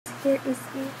Here is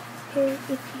it. Here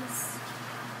it is.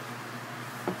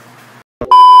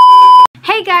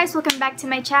 Hey guys, welcome back to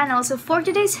my channel. So for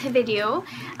today's video,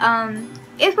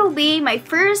 it will be my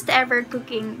first ever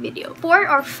cooking video. 4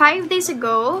 or 5 days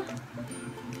ago,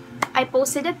 I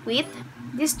posted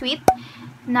this tweet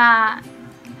na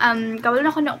kabalo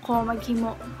na ko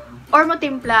maghimo or mo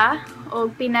timpla o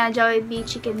pina Jollibee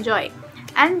Chicken Joy.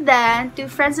 And then, 2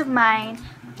 friends of mine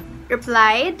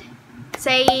replied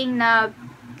saying na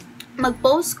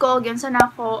mag-post ko, gyunsan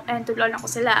ako, and tudlon ako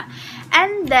sila.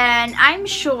 And then, I'm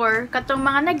sure, katong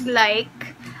mga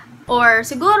nag-like, or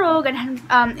siguro, ganahan,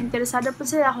 interesado po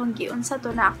sila kung gyunsa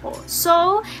to na ako.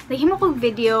 So, naghimo kong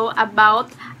video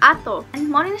about ato.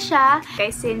 And mo rin siya,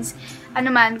 guys, since,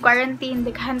 quarantine,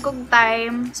 daghan kong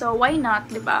time, so why not,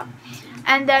 diba?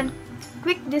 And then,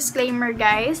 quick disclaimer,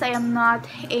 guys, I am not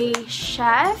a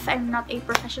chef, I'm not a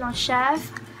professional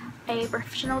chef, a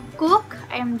professional cook,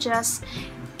 I am just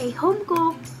a home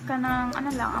cook, kanang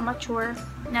amateur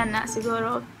na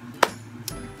siguro.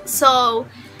 So,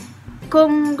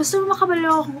 kung gusto mo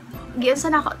makabalo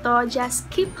giunsa na ako to, just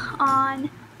keep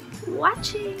on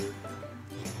watching.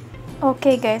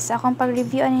 Okay guys, akong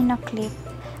pag-review ani na clip.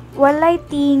 Walay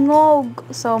tingog.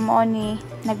 So, mo ni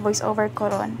nag-voice over ko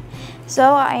ron.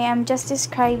 So, I am just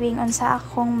describing unsa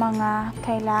akong mga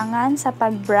kailangan sa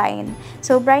pag-brine.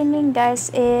 So, brining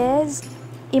guys is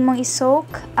imong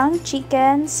isoak ang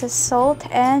chicken sa salt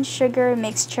and sugar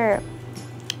mixture.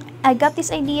 I got this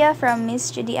idea from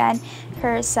Miss Judian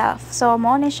herself. So,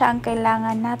 mo na siya ang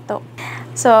kailangan nato.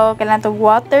 So, kailangan to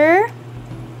water,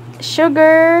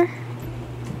 sugar,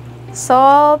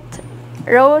 salt,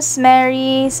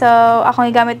 rosemary. So,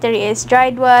 akong igamit diri is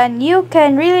dried one. You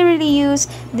can really use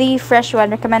the fresh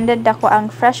one. Recommended ako ang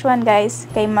fresh one,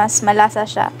 guys, kay mas malasa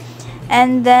siya.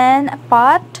 And then, a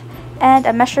pot and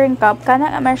a measuring cup. Kanang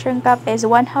a measuring cup is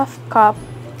 1/2 cup.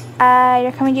 I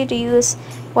recommend you to use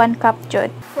 1 cup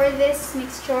jud. For this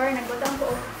mixture, nagbutang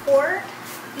ko 4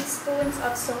 teaspoons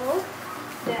of salt,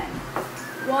 then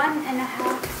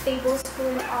 1.5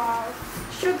 tablespoon of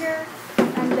sugar,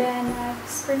 and then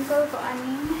sprinkle ko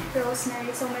aning rosemary.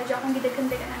 So medyo akong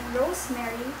gidaghan-daghan ang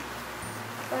rosemary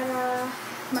para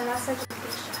malasa jud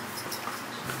siya.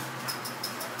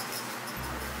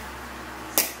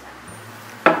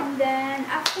 Then,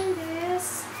 after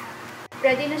this,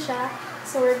 ready na siya.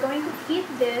 So, we're going to heat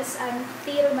this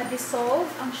until ma-dissolve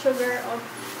ang sugar of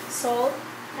salt.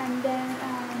 And then,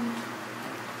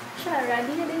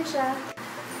 ready na din siya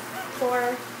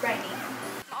for brining.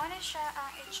 Mauna siya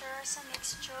ang itsura sa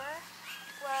mixture.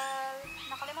 Well,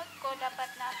 nakalimot ko,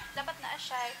 dapat na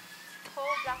siya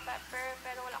whole black pepper,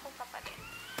 pero wala akong papalit.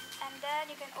 And then,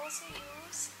 you can also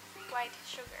use white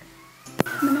sugar.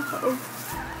 Manakaog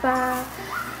pa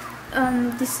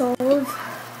dissolve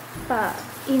pa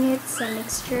init sa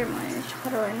mixture mo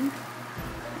karon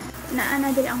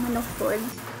naana dili ang manok pod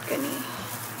kani.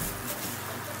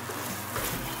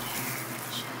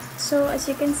 So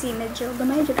as you can see, medyo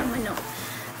gamay jud ang manok,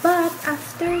 but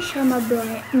after siya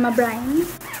ma-brine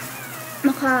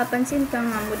makapansin ka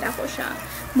nga mud ako siya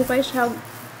mukha siya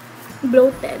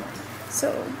bloated. So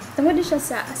tungod siya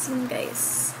sa asin,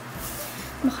 guys,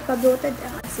 makaka-bloated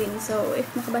ang asin. So if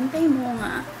makabantay mo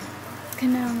nga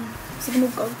kanang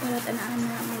sigmug ka og palat anaan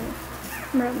na mo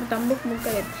marag tambok mo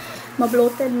kalit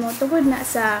ma-bloated mo tungod na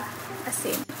sa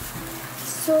asin.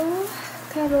 So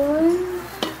karon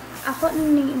ako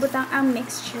ning ibutang ang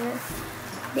mixture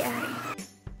di ay.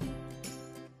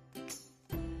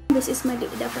 This is mali,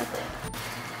 dapat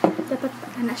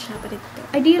ana siya pa dito.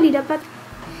 Ideally dapat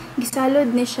gisalod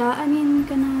ni siya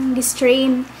kanang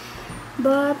gi-strain,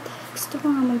 but gusto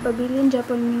ko nga magpabilin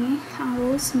Japon ni ang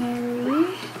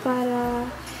rosemary para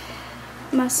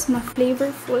mas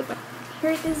ma-flavorful.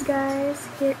 Here it is, guys.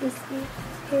 Here is it.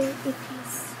 Here it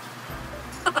is.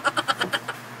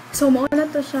 So, mauna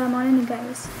to siya. Mauna ni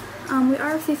guys. We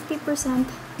are 50%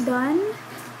 done.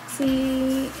 Si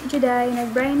Juday,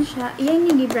 nag-brine siya.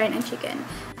 Iyan yung gi-brine ang chicken.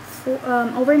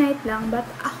 Overnight lang. But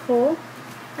ako,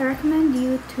 I recommend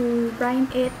you to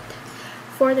brine it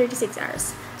for 36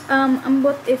 hours.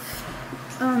 Ambot if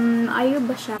ayaw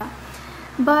ba siya,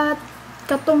 but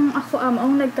katong ako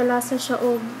ang nagkalasa siya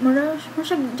og mura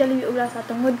siya Jollibee og lasa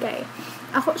tungod kay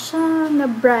ako siya na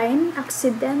brine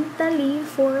accidentally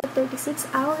for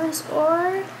 36 hours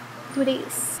or 2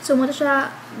 days. So mo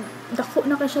siya dako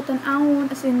na kay siya tan-awon,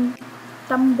 as in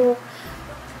tambok,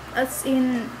 as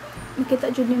in makita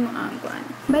jud nimo ang kuan.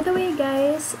 By the way,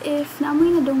 guys, if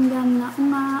naamoy na dunggan na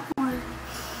unga or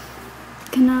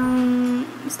kanang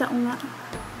basta unga,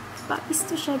 papis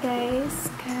to siya,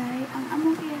 guys, kay ang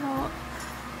among hero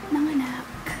nanganak.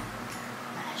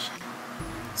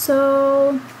 So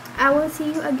I will see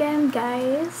you again,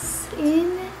 guys,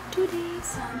 in 2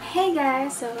 days. Hey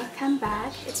guys, so welcome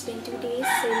back. It's been 2 days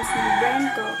since my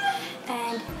brand go,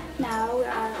 and now we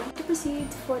are going to proceed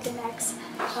for the next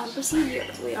procedure.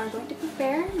 We are going to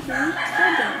prepare the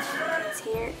breading. It's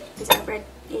here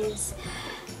is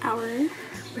our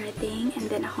breading,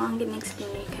 and then ako ang ginix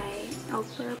dili kay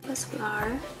all-purpose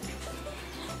flour,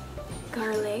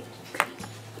 garlic,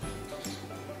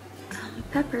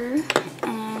 pepper,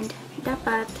 and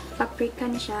dapat paprika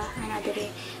ni siya ana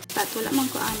diri, but wala man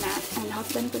ko ana, and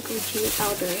hotdan ko chili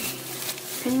powder.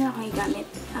 Kanina ako gamit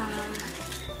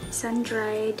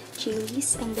sun-dried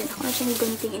chilies, and then ako na siya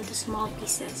gunting into small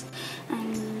pieces,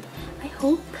 and I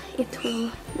hope it will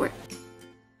work.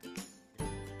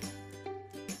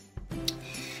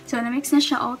 So na-mix na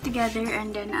siya all together, and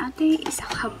then ate isa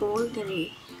ka bowl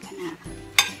diri kana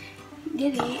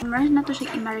diri meron na to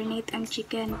siya i-marinate ang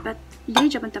chicken, but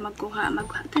dili jud ta magkuha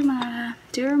mga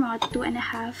 2.5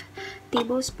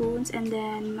 tablespoons, and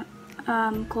then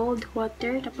cold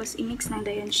water, tapos i-mix nang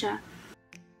dayon siya.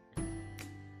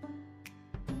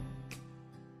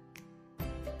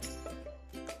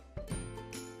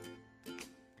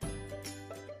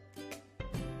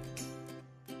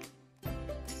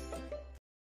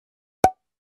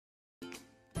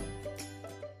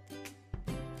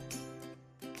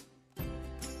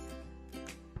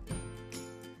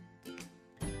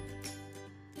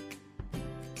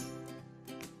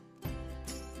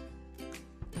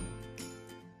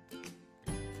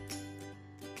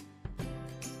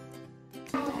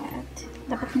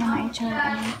 Dapat na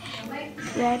ma-itsura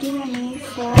ready na ni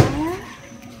for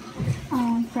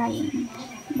frying.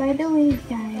 By the way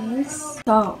guys,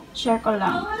 so share ko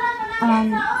lang,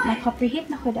 naka-preheat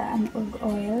na ko daan og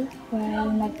oil while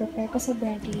nag-prepare ko sa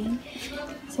breading.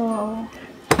 So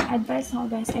advice mo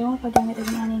guys, ayaw mo paggamit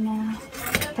og ani na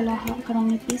kalaha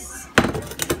kanang nipis,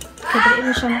 kaya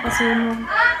dili siya makasunog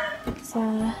sa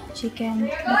chicken.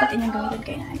 Dapat inyong gawin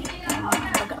kayo na ani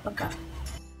pagka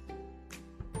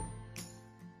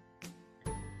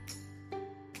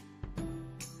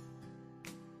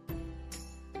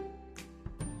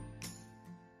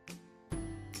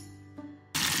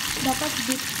dapat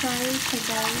deep fry siya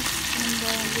guys, and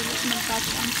then dili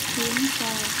mag-touch ang skin sa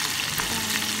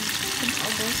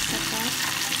pag-obos sa top,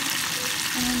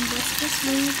 and let's just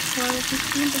wait for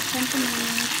 15 to 20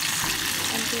 minutes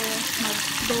until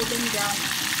mag-golden brown.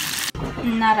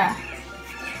 Nara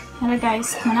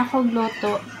guys, manakaw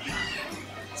gluto.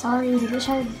 Sorry, dili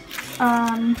siya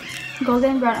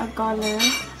golden brown ang color,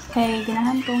 kay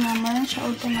ganahan ko nga meron siya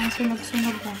og tanang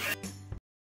sunog-sunog ba.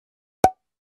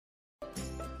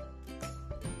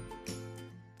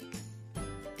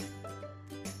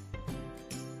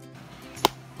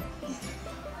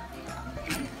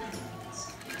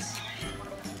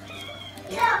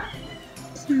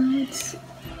 It's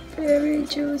very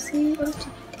juicy.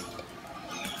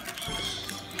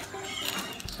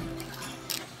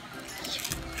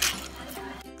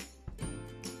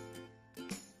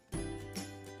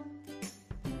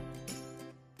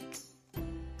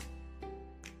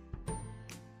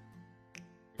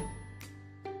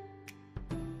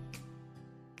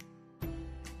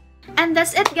 And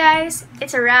that's it guys,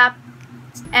 it's a wrap,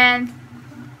 and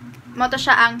moto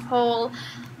siya ang whole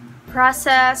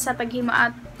process sa paghimo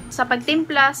at sa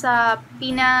pagtimpla sa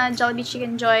Pina Jollibee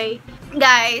Chicken Joy.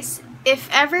 Guys, if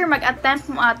ever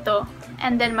mag-attempt mo ato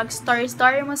and then mag-story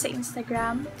mo sa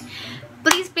Instagram,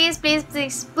 please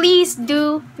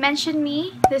do mention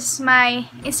me. This is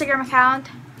my Instagram account.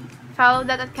 Follow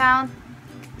that account.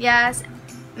 Yes,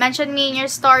 mention me in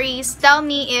your stories. Tell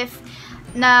me if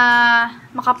na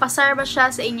makapasar ba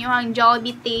siya sa inyong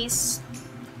Jollibee taste,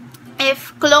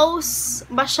 if close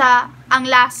ba siya ang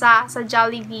lasa sa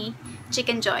Jollibee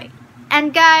Chicken Joy.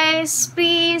 And guys,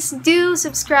 please do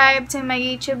subscribe to my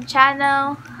YouTube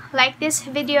channel, like this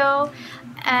video,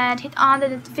 and hit on the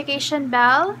notification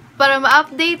bell para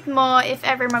ma-update mo if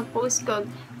ever mag-post ko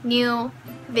new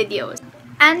videos.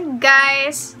 And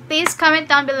guys, please comment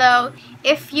down below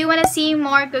if you wanna see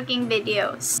more cooking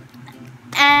videos.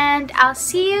 And I'll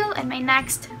see you in my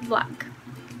next vlog.